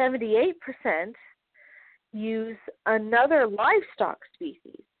 78% use another livestock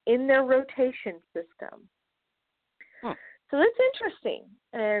species in their rotation system. So that's interesting.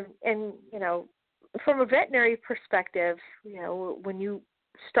 And from a veterinary perspective, when you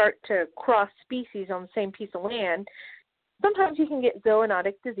start to cross species on the same piece of land, sometimes you can get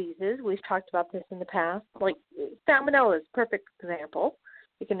zoonotic diseases. We've talked about this in the past. Like salmonella is a perfect example.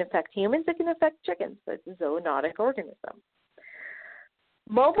 It can affect humans. It can affect chickens. So it's a zoonotic organism.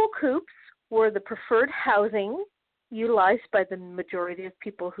 Mobile coops were the preferred housing utilized by the majority of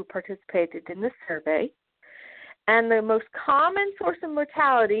people who participated in the survey. And the most common source of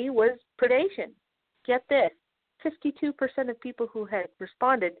mortality was predation. Get this, 52% of people who had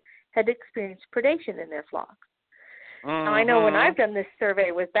responded had experienced predation in their flocks. Now, I know when I've done this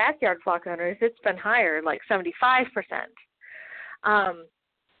survey with backyard flock owners, it's been higher, like 75%.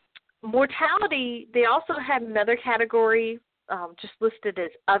 Mortality, they also had another category just listed as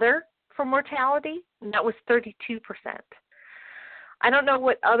other for mortality, and that was 32%. I don't know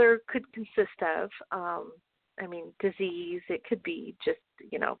what other could consist of. Disease, it could be just,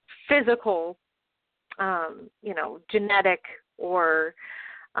 physical, genetic or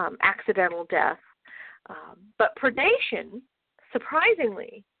accidental death. But predation,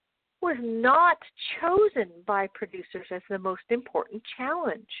 surprisingly, was not chosen by producers as the most important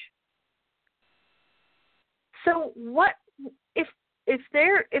challenge. So what if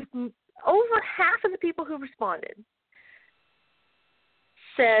over half of the people who responded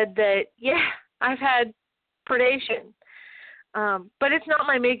said that, I've had predation, but it's not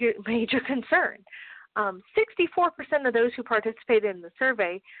my major concern. 64% of those who participated in the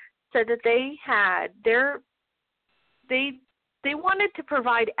survey said that they wanted to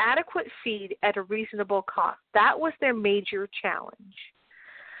provide adequate feed at a reasonable cost. That was their major challenge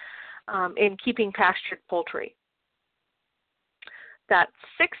in keeping pastured poultry. That's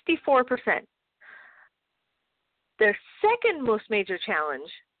 64%. Their second most major challenge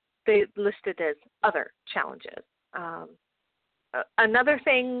they listed as other challenges. Another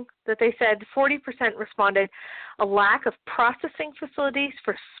thing that they said, 40% responded, a lack of processing facilities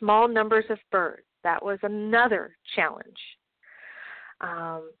for small numbers of birds. That was another challenge.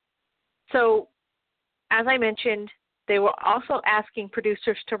 So, as I mentioned, they were also asking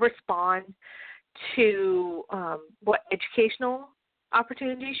producers to respond to what educational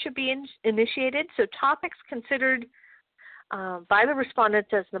opportunities should be initiated. So topics considered by the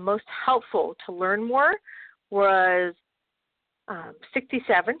respondents as the most helpful to learn more was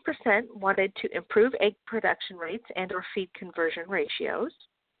 67% wanted to improve egg production rates and or feed conversion ratios.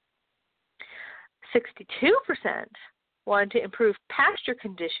 62% wanted to improve pasture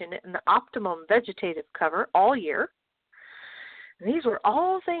condition and the optimum vegetative cover all year. And these were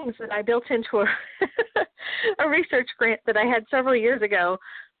all things that I built into a research grant that I had several years ago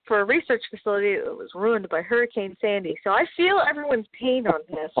for a research facility that was ruined by Hurricane Sandy. So I feel everyone's pain on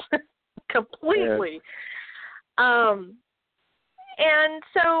this completely. Yes. And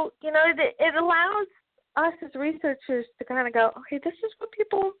so, it allows us as researchers to kind of go, okay, this is what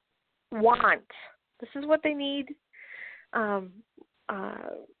people want. This is what they need. Some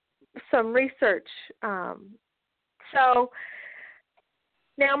research. So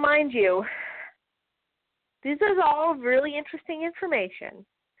now, mind you, this is all really interesting information,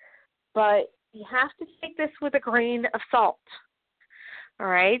 but you have to take this with a grain of salt. All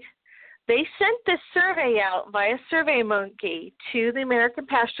right? They sent this survey out via SurveyMonkey to the American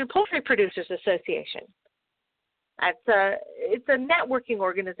Pastured Poultry Producers Association. It's a networking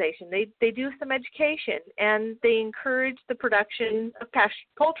organization. They do some education, and they encourage the production of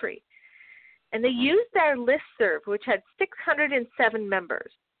pastured poultry. And they used their listserv, which had 607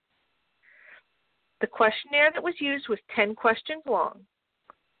 members. The questionnaire that was used was 10 questions long.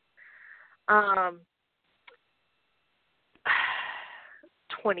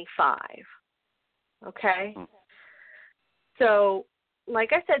 25. Okay? So,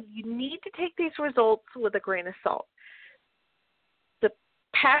 like I said, you need to take these results with a grain of salt. The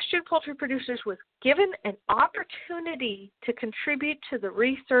pastured poultry producers was given an opportunity to contribute to the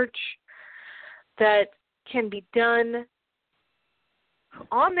research that can be done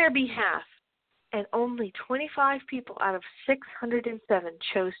on their behalf, and only 25 people out of 607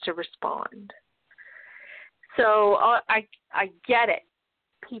 chose to respond. So I get it.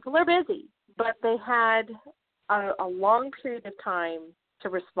 People are busy, but they had a long period of time to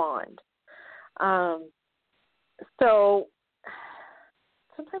respond. So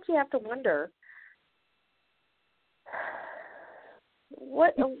sometimes you have to wonder,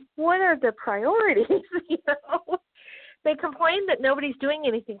 what are the priorities? They complain that nobody's doing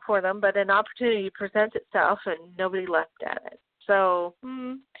anything for them, but an opportunity presents itself and nobody left at it. So,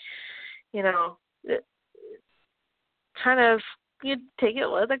 kind of, you take it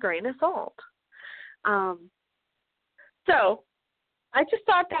with a grain of salt. So I just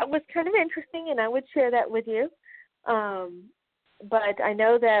thought that was kind of interesting, and I would share that with you. But I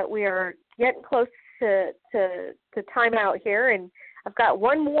know that we are getting close to time out here, and I've got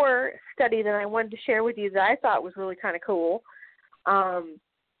one more study that I wanted to share with you that I thought was really kind of cool. And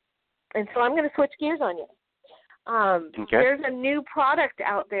so I'm going to switch gears on you. Okay. There's a new product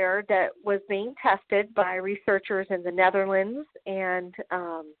out there that was being tested by researchers in the Netherlands, and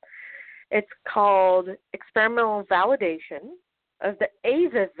it's called experimental validation of the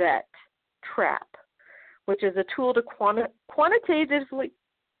AVIVET trap, which is a tool to quantitatively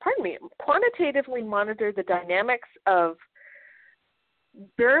monitor the dynamics of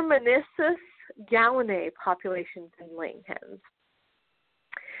Bermudiensis gallinae populations in laying hens.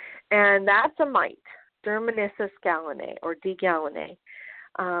 And that's a mite, Bermudiensis gallinae, or D. gallinae.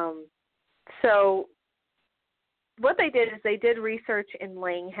 So what they did is they did research in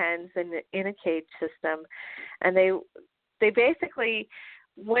laying hens in a cage system, and they basically,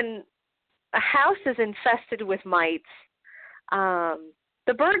 when a house is infested with mites,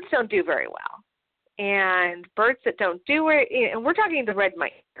 the birds don't do very well. And birds that don't do it, and we're talking the red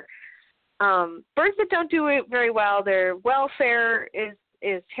mite. Birds that don't do it very well, their welfare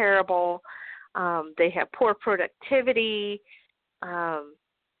is terrible. They have poor productivity.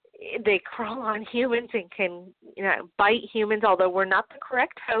 They crawl on humans and can, bite humans, although we're not the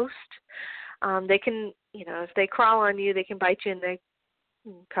correct host. They can, if they crawl on you, they can bite you and they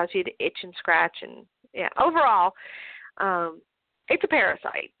cause you to itch and scratch. And overall, it's a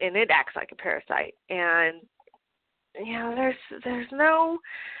parasite, and it acts like a parasite. And there's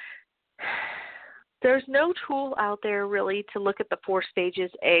no tool out there really to look at the 4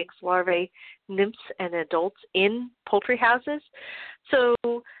 stages: eggs, larvae, nymphs, and adults in poultry houses. So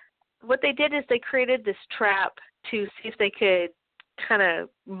what they did is they created this trap to see if they could kind of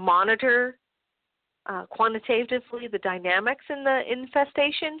monitor quantitatively the dynamics in the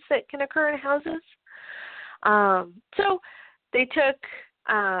infestations that can occur in houses. So they took,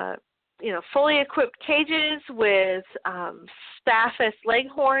 fully equipped cages with Spaphis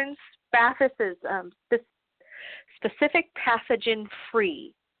leghorns. Spaphis is specific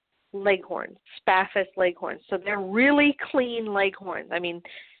pathogen-free leghorns, Spaphis leghorns. So they're really clean leghorns. I mean,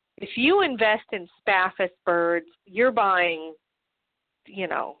 if you invest in Spaphis birds, you're buying,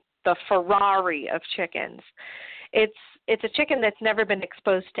 the Ferrari of chickens. It's a chicken that's never been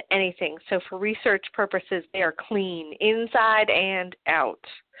exposed to anything. So for research purposes, they are clean inside and out.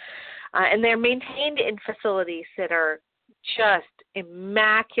 And they're maintained in facilities that are just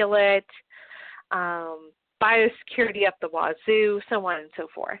immaculate, biosecurity up the wazoo, so on and so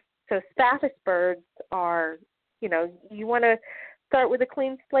forth. So Spaphis birds are, you want to start with a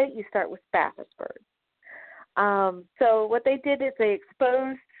clean slate, you start with Spaphis birds. So what they did is they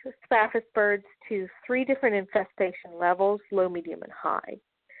exposed Spaphis birds to 3 different infestation levels, low, medium, and high.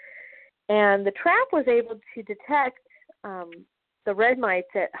 And the trap was able to detect the red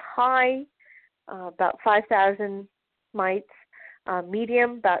mites at high, about 5,000 mites,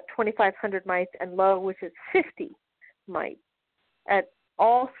 medium, about 2,500 mites, and low, which is 50 mites at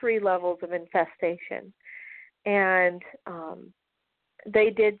all 3 levels of infestation. And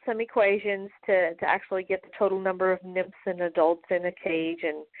they did some equations to actually get the total number of nymphs and adults in a cage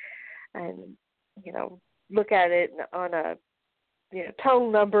and look at it on a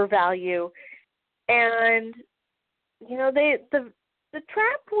total number value. And the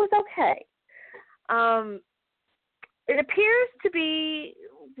trap was okay. It appears to be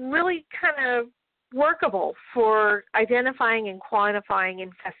really kind of workable for identifying and quantifying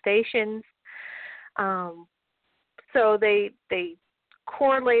infestations. So they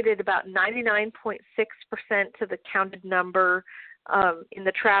correlated about 99.6% to the counted number in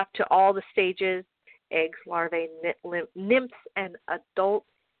the trap to all the stages, eggs, larvae, nymphs, and adults.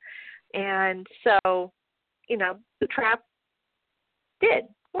 And so, the trap did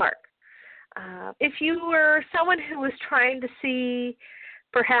work. If you were someone who was trying to see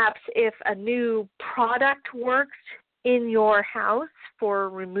perhaps if a new product worked in your house for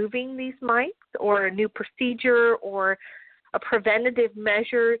removing these mites, or a new procedure or a preventative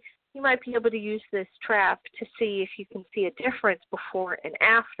measure, you might be able to use this trap to see if you can see a difference before and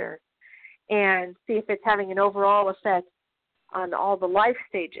after, and see if it's having an overall effect on all the life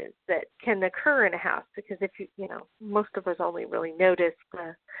stages that can occur in a house. Because if most of us only really notice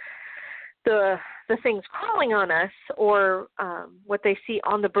the things crawling on us, or what they see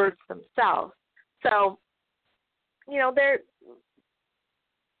on the birds themselves. So,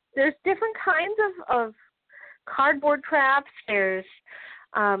 there's different kinds of cardboard traps. There's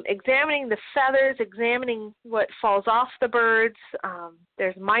examining the feathers, examining what falls off the birds.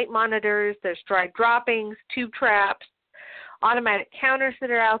 There's mite monitors. There's dry droppings, tube traps, automatic counters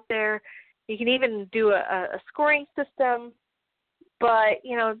that are out there. You can even do a scoring system. But,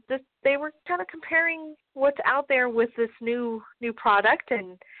 they were kind of comparing what's out there with this new product,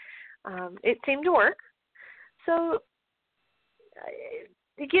 and it seemed to work. So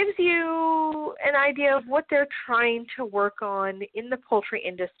it gives you an idea of what they're trying to work on in the poultry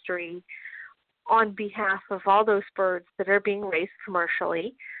industry on behalf of all those birds that are being raised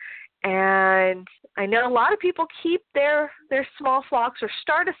commercially. And I know a lot of people keep their small flocks or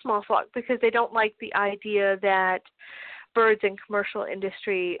start a small flock because they don't like the idea that birds in commercial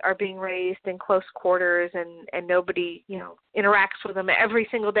industry are being raised in close quarters and nobody, interacts with them every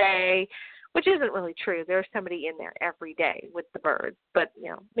single day, which isn't really true. There's somebody in there every day with the birds, but,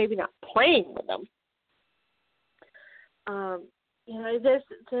 maybe not playing with them.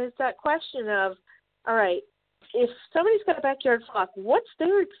 There's that question of, all right, if somebody's got a backyard flock, what's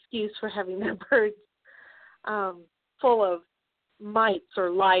their excuse for having their birds full of mites or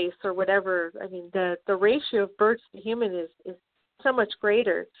lice or whatever? I mean, the ratio of birds to human is so much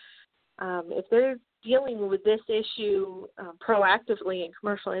greater. If they're dealing with this issue proactively in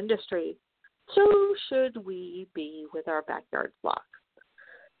commercial industry, so should we be with our backyard flocks.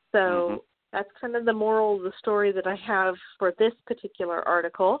 So that's kind of the moral of the story that I have for this particular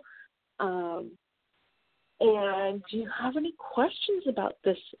article. And do you have any questions about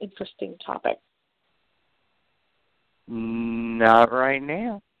this interesting topic? Not right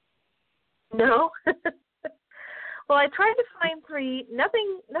now. No? Well, I tried to find 3,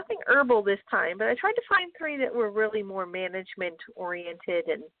 nothing herbal this time, but I tried to find 3 that were really more management-oriented,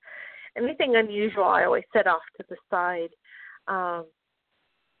 and anything unusual I always set off to the side. I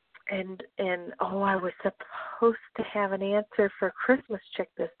was supposed to have an answer for Christmas chick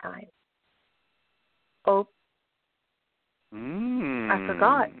this time. Oh, I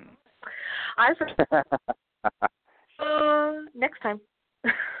forgot. Next time.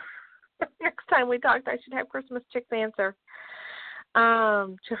 Next time we talked, I should have Christmas chick's answer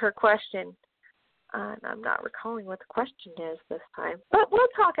to her question. And I'm not recalling what the question is this time. But we'll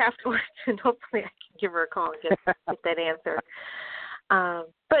talk afterwards, and hopefully I can give her a call and get that answer.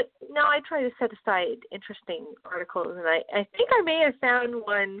 But no, I try to set aside interesting articles, and I think I may have found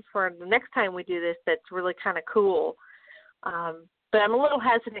one for the next time we do this that's really kind of cool. But I'm a little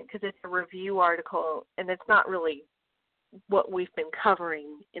hesitant because it's a review article, and it's not really what we've been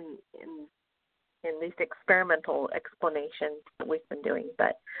covering in these experimental explanations that we've been doing.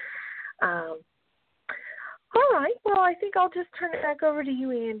 But All right. Well, I think I'll just turn it back over to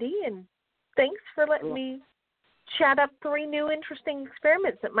you, Andy, and thanks for letting me chat up 3 new interesting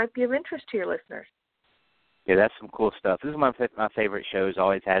experiments that might be of interest to your listeners. Yeah, that's some cool stuff. This is my favorite shows,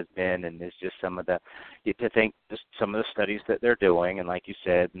 always has been, and it's just some of the, you get to think just some of the studies that they're doing, and like you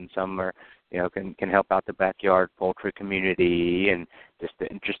said, and some are, can help out the backyard poultry community, and just the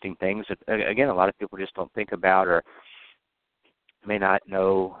interesting things that, again, a lot of people just don't think about or may not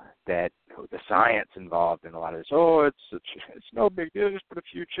know that the science involved in a lot of this. Oh, it's no big deal. Just put a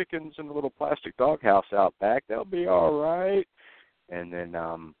few chickens in a little plastic doghouse out back. They'll be all right. And then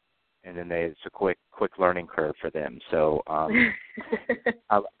it's a quick learning curve for them. So I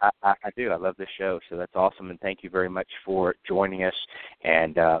do. I love this show. So that's awesome. And thank you very much for joining us.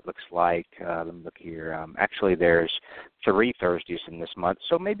 And looks like, let me look here. Actually, there's 3 Thursdays in this month.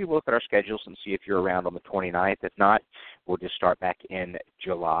 So maybe we'll look at our schedules and see if you're around on the 29th. If not, we'll just start back in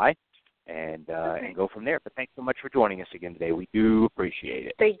July and go from there. But thanks so much for joining us again today. We do appreciate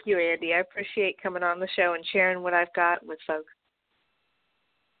it. Thank you, Andy. I appreciate coming on the show and sharing what I've got with folks.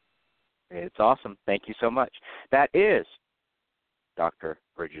 It's awesome. Thank you so much. That is Dr.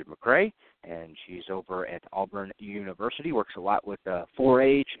 Brigid McCrea, and she's over at Auburn University, works a lot with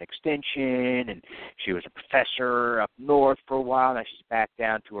 4-H and extension, and she was a professor up north for a while. Now she's back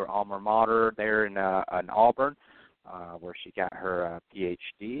down to her alma mater there in Auburn, where she got her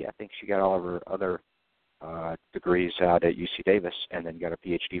Ph.D. I think she got all of her other degrees out at UC Davis and then got her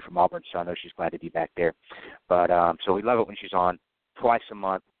Ph.D. from Auburn, so I know she's glad to be back there. But so we love it when she's on twice a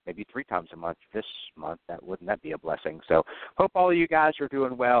month, maybe 3 times a month this month. Wouldn't that be a blessing? So hope all of you guys are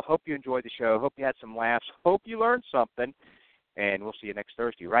doing well. Hope you enjoyed the show. Hope you had some laughs. Hope you learned something. And we'll see you next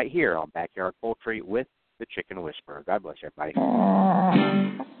Thursday right here on Backyard Poultry with the Chicken Whisperer. God bless everybody.